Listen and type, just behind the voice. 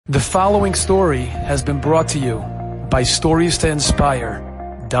The following story has been brought to you by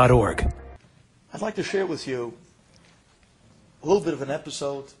StoriesToInspire.org. I'd like to share with you a little bit of an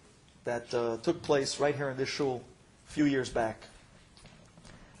episode that took place right here in this shul a few years back.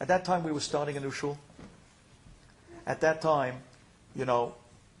 At that time, we were starting a new shul. At that time,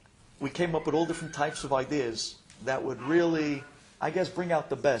 we came up with all different types of ideas that would really, bring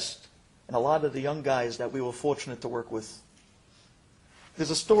out the best in a lot of the young guys that we were fortunate to work with. There's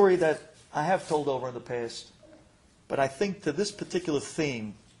a story that I have told over in the past, but I think to this particular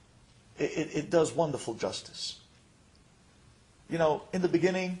theme, it does wonderful justice. In the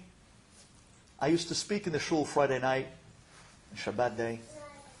beginning, I used to speak in the shul Friday night, Shabbat day,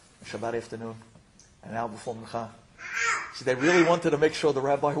 Shabbat afternoon, and now before Mincha. See, they really wanted to make sure the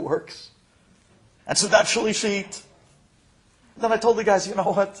rabbi works. And so that Shalishit. Then I told the guys, you know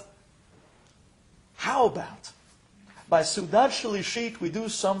what? How about by Sudat Shalishit, we do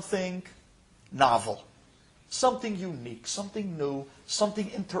something novel, something unique, something new, something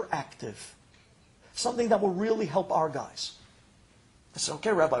interactive, something that will really help our guys. I said,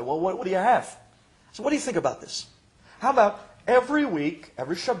 okay, Rabbi, well, what do you have? So what do you think about this? How about every week,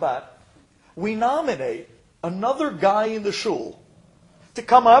 every Shabbat, we nominate another guy in the shul to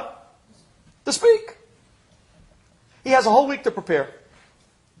come up to speak. He has a whole week to prepare.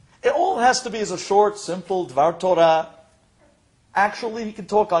 It all has to be as a short, simple Dvar Torah. Actually, he can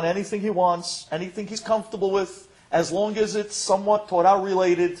talk on anything he wants, anything he's comfortable with, as long as it's somewhat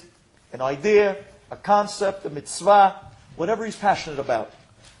Torah-related, an idea, a concept, a mitzvah, whatever he's passionate about.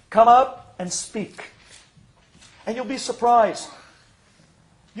 Come up and speak. And you'll be surprised.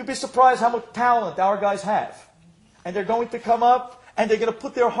 You'll be surprised how much talent our guys have. And they're going to come up, and they're going to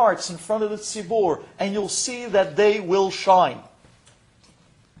put their hearts in front of the tzibur, and you'll see that they will shine.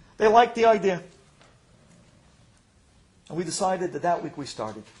 They like the idea. And we decided that week we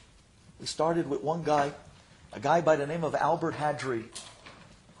started. We started with one guy, a guy by the name of Albert Hadri,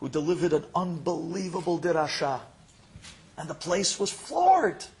 who delivered an unbelievable dirasha. And the place was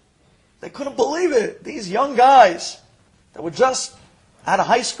floored. They couldn't believe it. These young guys that were just out of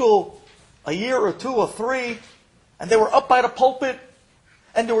high school, a year or two or three, and they were up by the pulpit,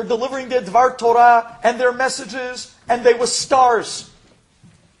 and they were delivering their Dvar Torah and their messages, and they were stars.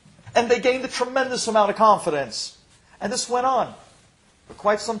 And they gained a tremendous amount of confidence. And this went on for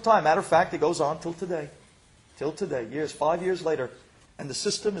quite some time. Matter of fact, it goes on till today. Till today, 5 years later. And the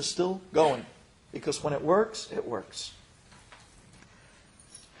system is still going. Because when it works, it works.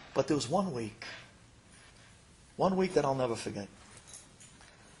 But there was one week that I'll never forget.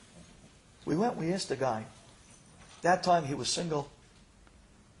 We asked the guy. That time he was single.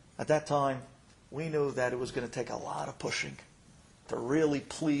 At that time, we knew that it was going to take a lot of pushing to really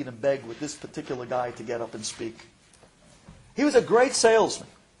plead and beg with this particular guy to get up and speak. He was a great salesman.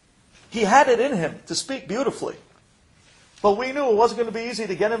 He had it in him to speak beautifully. But we knew it wasn't going to be easy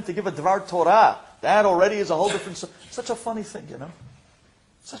to get him to give a Dvar Torah. That already is a whole different... Such a funny thing,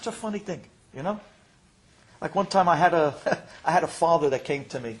 Such a funny thing, Like one time I had a father that came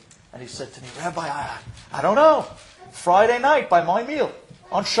to me, and he said to me, Rabbi, I don't know. Friday night by my meal,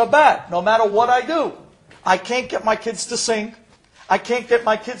 on Shabbat, no matter what I do, I can't get my kids to sing. I can't get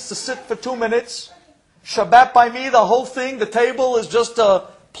my kids to sit for 2 minutes. Shabbat by me, the whole thing, the table is just a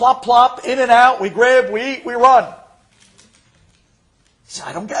plop, plop, in and out. We grab, we eat, we run. He said,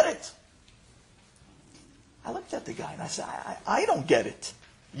 I don't get it. I looked at the guy and I said, I don't get it.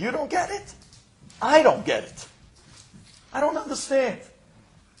 You don't get it? I don't get it. I don't understand.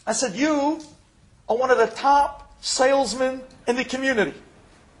 I said, you are one of the top salesmen in the community.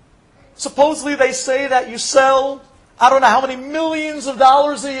 Supposedly they say that you sell, I don't know how many millions of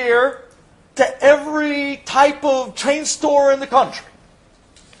dollars a year to every type of chain store in the country.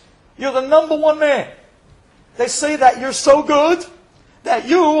 You're the number one man. They say that you're so good that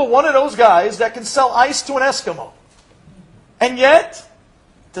you are one of those guys that can sell ice to an Eskimo. And yet,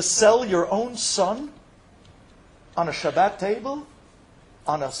 to sell your own son on a Shabbat table,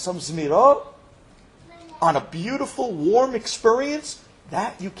 on some Zmirot, on a beautiful, warm experience,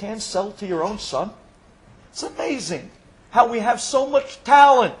 that you can't sell to your own son? It's amazing how we have so much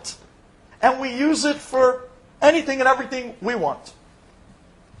talent and we use it for anything and everything we want.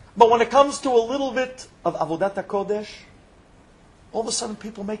 But when it comes to a little bit of Avodat HaKodesh, all of a sudden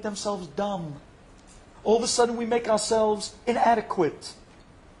people make themselves dumb. All of a sudden we make ourselves inadequate.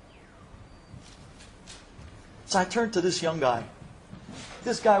 So I turned to this young guy.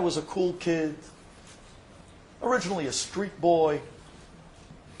 This guy was a cool kid, originally a street boy,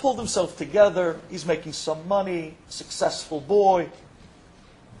 pulled himself together, he's making some money, successful boy.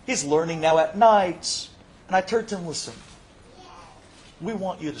 He's learning now at nights. And I turned to him, listen, we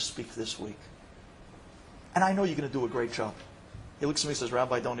want you to speak this week. And I know you're going to do a great job. He looks at me and says,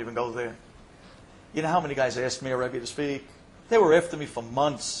 Rabbi, don't even go there. You know how many guys asked me or Rabbi to speak? They were after me for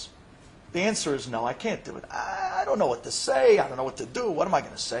months. The answer is no, I can't do it. I don't know what to say. I don't know what to do. What am I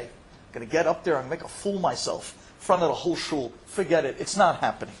going to say? I'm going to get up there and make a fool of myself in front of the whole shul. Forget it. It's not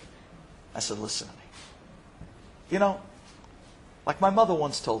happening. I said, listen to me. You know, like my mother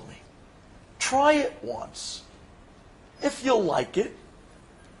once told me, try it once. If you like it,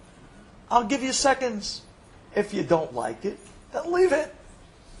 I'll give you seconds. If you don't like it, then leave it.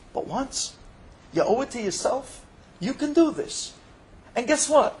 But once, you owe it to yourself. You can do this. And guess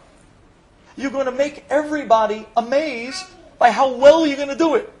what? You're going to make everybody amazed by how well you're going to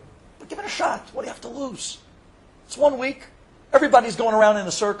do it. But give it a shot. What do you have to lose? It's 1 week. Everybody's going around in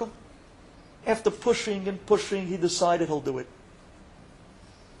a circle. After pushing and pushing, he decided he'll do it.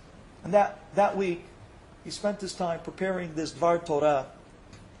 And that week, he spent his time preparing this Dvar Torah.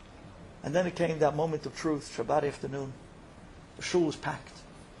 And then it came that moment of truth, Shabbat afternoon. The shul was packed.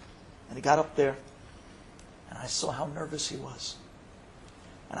 And he got up there, and I saw how nervous he was.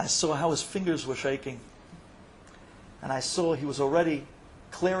 And I saw how his fingers were shaking. And I saw he was already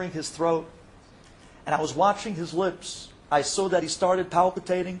clearing his throat. And I was watching his lips. I saw that he started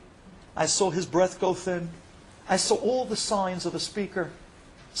palpitating. I saw his breath go thin. I saw all the signs of a speaker,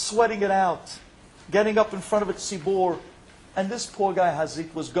 sweating it out, getting up in front of a tzibur. And this poor guy,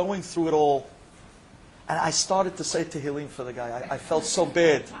 Hazit, was going through it all. And I started to say Tehillim for the guy. I felt so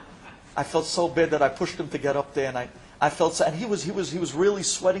bad. I felt so bad that I pushed him to get up there. And I felt so, and he was really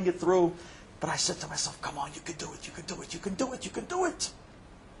sweating it through. But I said to myself, come on, you can do it, you can do it, you can do it, you can do it.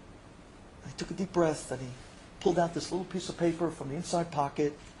 And he took a deep breath and he pulled out this little piece of paper from the inside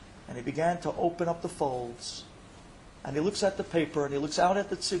pocket and he began to open up the folds. And he looks at the paper and he looks out at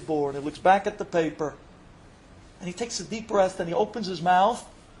the tzibur and he looks back at the paper. And he takes a deep breath and he opens his mouth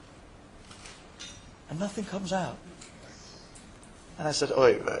and nothing comes out. And I said,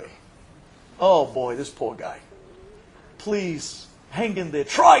 oy vey. Oh boy, this poor guy. Please, hang in there.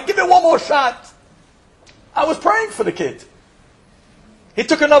 Try, give it one more shot. I was praying for the kid. He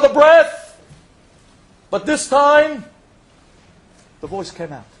took another breath. But this time, the voice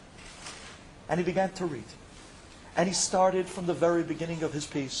came out. And he began to read. And he started from the very beginning of his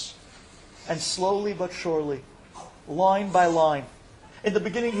piece. And slowly but surely, line by line. In the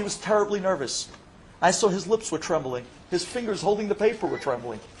beginning, he was terribly nervous. I saw his lips were trembling. His fingers holding the paper were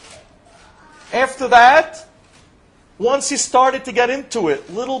trembling. After that, once he started to get into it,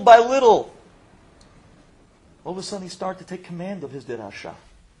 little by little, all of a sudden he started to take command of his dirasha.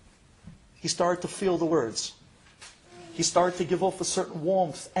 He started to feel the words. He started to give off a certain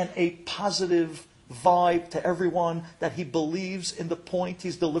warmth and a positive vibe to everyone that he believes in the point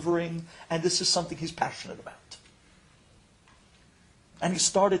he's delivering, and this is something he's passionate about. And he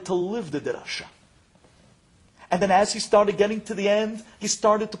started to live the dirasha. And then as he started getting to the end, he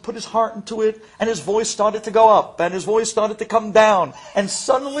started to put his heart into it, and his voice started to go up, and his voice started to come down. And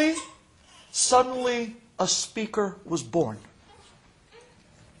suddenly, a speaker was born.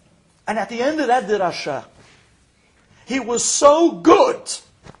 And at the end of that dirasha, he was so good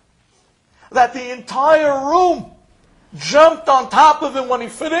that the entire room jumped on top of him when he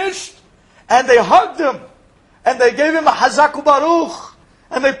finished, and they hugged him, and they gave him a Hazak Baruch,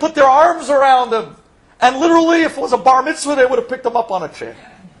 and they put their arms around him. And literally, if it was a bar mitzvah, they would have picked him up on a chair.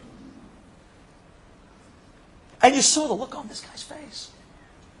 And you saw the look on this guy's face.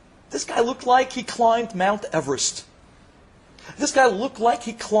 This guy looked like he climbed Mount Everest. This guy looked like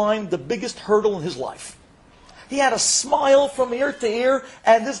he climbed the biggest hurdle in his life. He had a smile from ear to ear,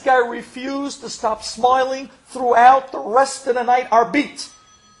 and this guy refused to stop smiling throughout the rest of the night, our beat.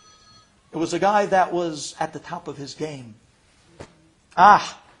 It was a guy that was at the top of his game.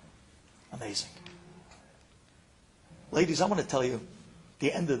 Amazing. Ladies, I want to tell you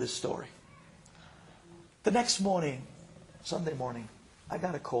the end of this story. The next morning, Sunday morning, I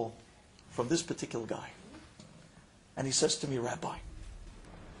got a call from this particular guy. And he says to me, Rabbi,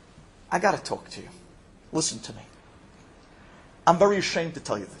 I got to talk to you. Listen to me. I'm very ashamed to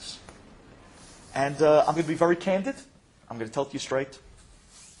tell you this. And I'm going to be very candid. I'm going to tell it to you straight.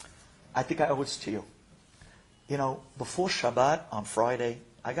 I think I owe this to you. You know, before Shabbat on Friday,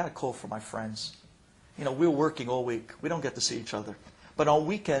 I got a call from my friends. You know, we're working all week. We don't get to see each other. But on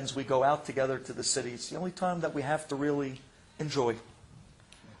weekends, we go out together to the city. It's the only time that we have to really enjoy.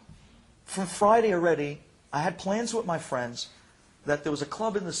 From Friday already, I had plans with my friends that there was a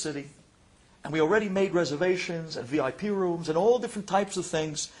club in the city, and we already made reservations and VIP rooms and all different types of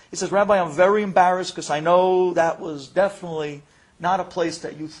things. He says, Rabbi, I'm very embarrassed because I know that was definitely not a place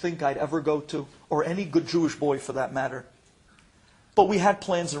that you think I'd ever go to, or any good Jewish boy for that matter. But we had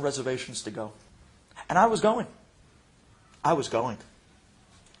plans and reservations to go. And I was going. I was going.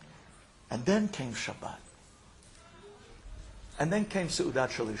 And then came Shabbat. And then came Seudat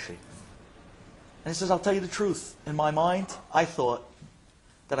Shalishi. And he says, I'll tell you the truth. In my mind, I thought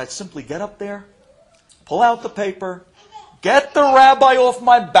that I'd simply get up there, pull out the paper, get the rabbi off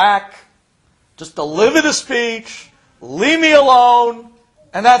my back, just deliver the speech, leave me alone,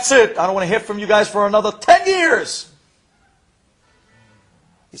 and that's it. I don't want to hear from you guys for another 10 years.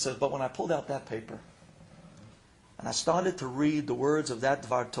 He says, but when I pulled out that paper, and I started to read the words of that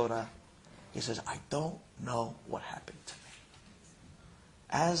Dvar Torah, he says, I don't know what happened to me.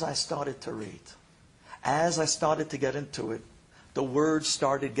 As I started to read, as I started to get into it, the words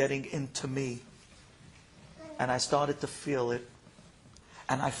started getting into me. And I started to feel it.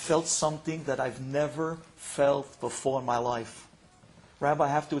 And I felt something that I've never felt before in my life. Rabbi, I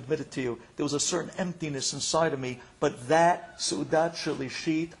have to admit it to you. There was a certain emptiness inside of me. But that Seudat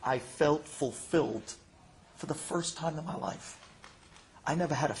Shalishit, I felt fulfilled for the first time in my life. I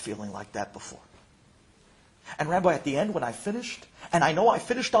never had a feeling like that before. And Rabbi, at the end, when I finished, and I know I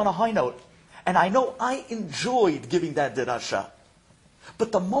finished on a high note, and I know I enjoyed giving that dirasha.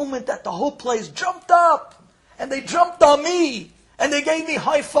 But the moment that the whole place jumped up, and they jumped on me, and they gave me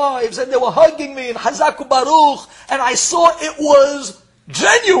high fives, and they were hugging me, and Hazaku Baruch, and I saw it was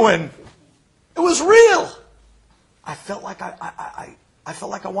genuine. It was real. I felt like I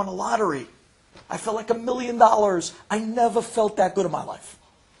felt like I won a lottery. I felt like $1 million. I never felt that good in my life.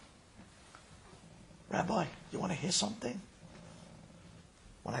 Rabbi, you want to hear something?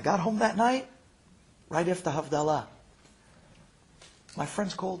 When I got home that night, right after Havdalah, my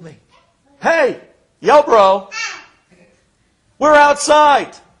friends called me. Hey, yo bro, we're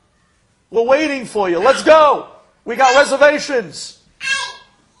outside. We're waiting for you. Let's go. We got reservations.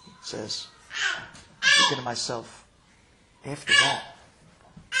 He says, I'm thinking to myself, after that,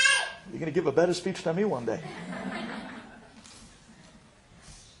 you're going to give a better speech than me one day.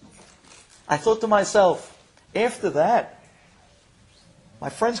 I thought to myself, after that, my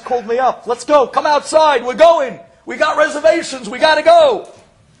friends called me up. Let's go. Come outside. We're going. We got reservations. We got to go.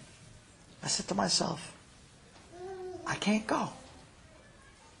 I said to myself, I can't go.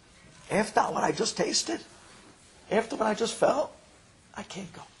 After what I just tasted, after what I just felt, I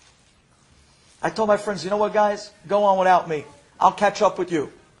can't go. I told my friends, you know what, guys? Go on without me. I'll catch up with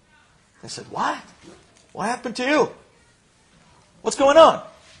you. They said, what? What happened to you? What's going on?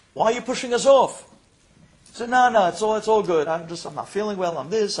 Why are you pushing us off? I said, no, it's all good. I'm not feeling well.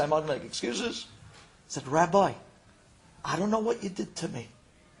 I'm this. I'm not making excuses. I said, Rabbi, I don't know what you did to me,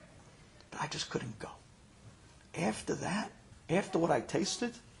 but I just couldn't go. After that, after what I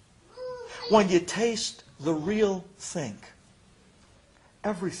tasted, when you taste the real thing,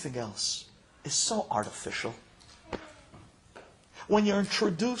 everything else is so artificial. When you're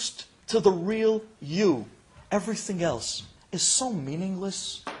introduced to the real you, everything else is so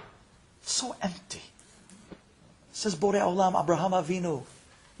meaningless, so empty. Says Borei Olam, Abraham Avinu,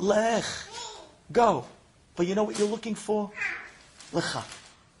 Lech, go. But you know what you're looking for? Lecha.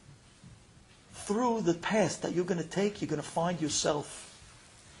 Through the path that you're going to take, you're going to find yourself.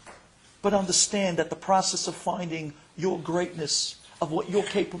 But understand that the process of finding your greatness, of what you're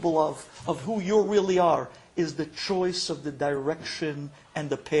capable of who you really are, is the choice of the direction and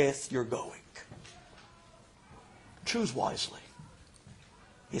the path you're going. Choose wisely.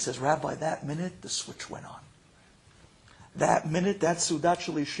 He says, Rabbi, that minute the switch went on. That minute, that Seudat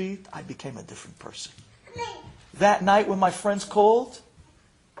Shalishit, I became a different person. That night when my friends called,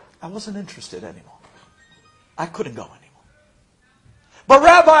 I wasn't interested anymore. I couldn't go anymore. But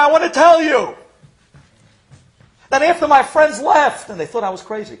Rabbi, I want to tell you that after my friends left, and they thought I was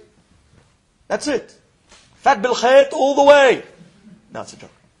crazy. That's it. Fat bil chet all the way. No, it's a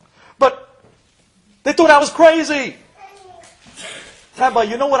joke. But they thought I was crazy. Rabbi,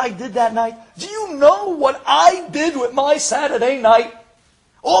 you know what I did that night? Do you know what I did with my Saturday night?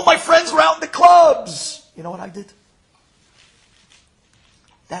 All my friends were out in the clubs. You know what I did?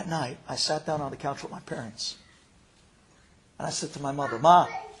 That night, I sat down on the couch with my parents. And I said to my mother, Ma,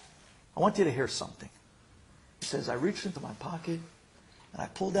 I want you to hear something. He says, I reached into my pocket, and I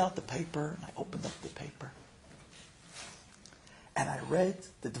pulled out the paper, and I opened up the paper. And I read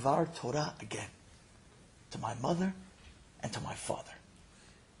the Dvar Torah again to my mother and to my father.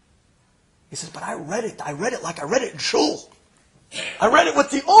 He says, but I read it like I read it in shul. I read it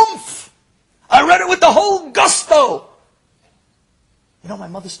with the oomph. I read it with the whole gusto. You know, my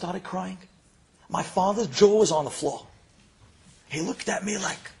mother started crying. My father's jaw was on the floor. He looked at me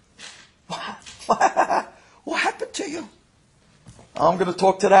like, what happened to you? I'm going to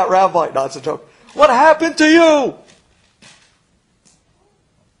talk to that rabbi. No, it's a joke. What happened to you?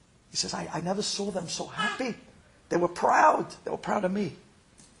 says, I never saw them so happy. They were proud. They were proud of me.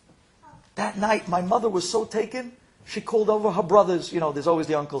 That night, my mother was so taken, she called over her brothers. You know, there's always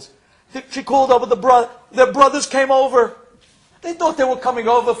the uncles. She called over their brothers came over. They thought they were coming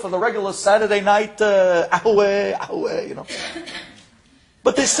over for the regular Saturday night, you know.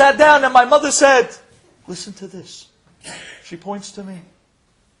 But they sat down and my mother said, listen to this. She points to me.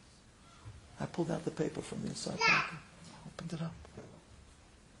 I pulled out the paper from the inside pocket, opened it up,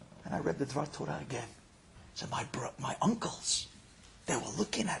 and I read the Dvar Torah again. So my uncles, they were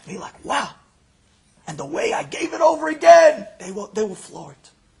looking at me like, wow. And the way I gave it over again, they were floored.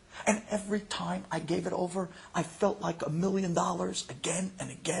 And every time I gave it over, I felt like $1 million again and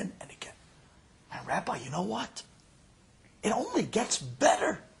again and again. And Rabbi, you know what? It only gets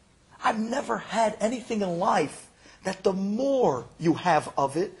better. I've never had anything in life that the more you have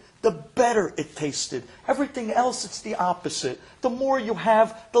of it, the better it tasted. Everything else, it's the opposite. The more you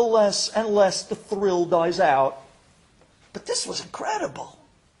have, the less and less the thrill dies out. But this was incredible.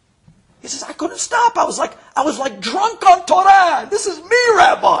 He says, I couldn't stop. I was like drunk on Torah. This is me,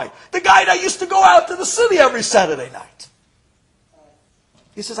 Rabbi. The guy that used to go out to the city every Saturday night.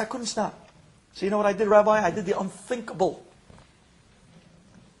 He says, I couldn't stop. So you know what I did, Rabbi? I did the unthinkable.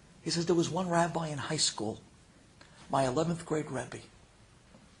 He says, there was one rabbi in high school, my 11th grade Rabbi.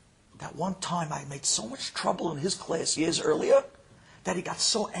 That one time I made so much trouble in his class years earlier that he got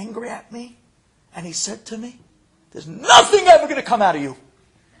so angry at me and he said to me, there's nothing ever going to come out of you.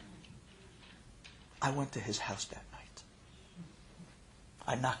 I went to his house that night.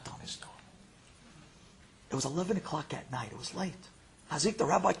 I knocked on his door. It was 11 o'clock at night. It was late. Hazik, the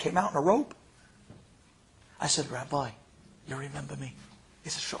rabbi, came out in a robe. I said, Rabbi, you remember me?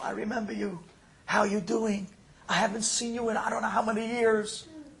 He said, sure, I remember you. How are you doing? I haven't seen you in I don't know how many years.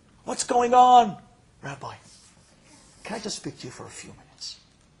 What's going on? Rabbi, can I just speak to you for a few minutes?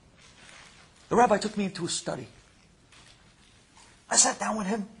 The rabbi took me into his study. I sat down with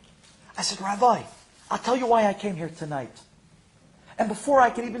him. I said, Rabbi, I'll tell you why I came here tonight. And before I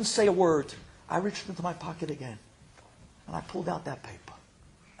could even say a word, I reached into my pocket again. And I pulled out that paper.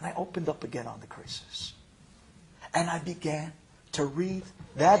 And I opened up again on the creases. And I began to read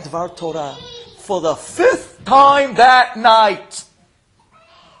that Dvar Torah for the 5th time that night.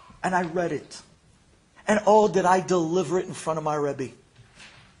 And I read it. And oh, did I deliver it in front of my Rebbe.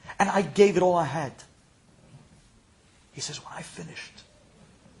 And I gave it all I had. He says, when I finished,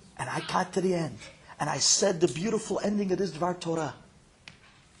 and I got to the end, and I said the beautiful ending of this Dvar Torah,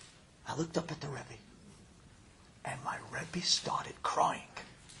 I looked up at the Rebbe, and my Rebbe started crying.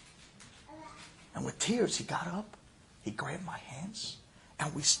 And with tears, he got up, he grabbed my hands,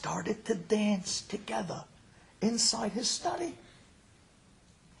 and we started to dance together inside his study.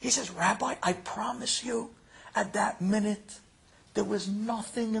 He says, Rabbi, I promise you, at that minute, there was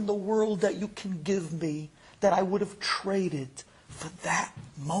nothing in the world that you can give me that I would have traded for that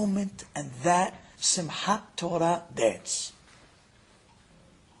moment and that Simchat Torah dance.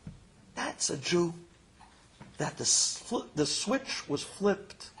 That's a Jew that the switch was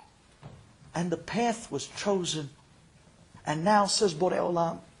flipped and the path was chosen. And now says Borei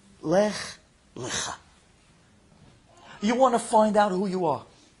Olam, Lech Lecha. You want to find out who you are.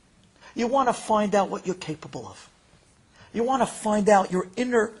 You want to find out what you're capable of. You want to find out your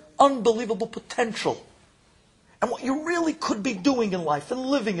inner unbelievable potential and what you really could be doing in life and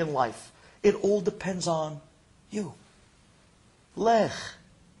living in life. It all depends on you. Lech,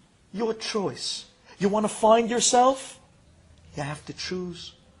 your choice. You want to find yourself? You have to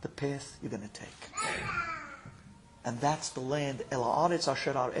choose the path you're going to take. And that's the land, El Haaretz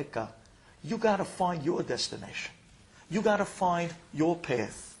Asher Ar'eka. You got to find your destination. You got to find your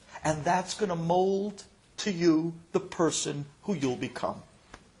path. And that's going to mold to you the person who you'll become.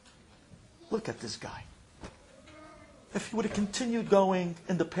 Look at this guy. If he would have continued going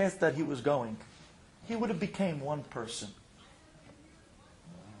in the path that he was going, he would have became one person.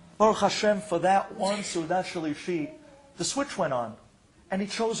 Baruch Hashem, for that one Seudah Shalishi, the switch went on, and he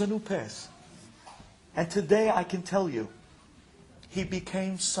chose a new path. And today I can tell you, he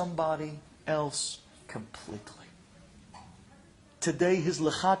became somebody else completely. Today his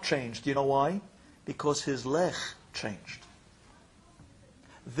lecha changed. You know why? Because his lech changed.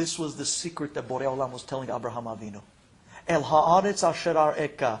 This was the secret that Borei Olam was telling Abraham Avinu. El haaretz asher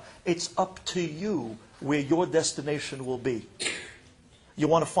ar'eka. It's up to you where your destination will be. You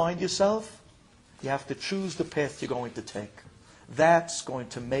want to find yourself? You have to choose the path you're going to take. That's going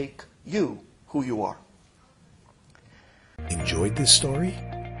to make you who you are. Enjoyed this story?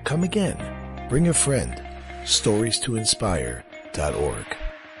 Come again. Bring a friend. StoriesToInspire.org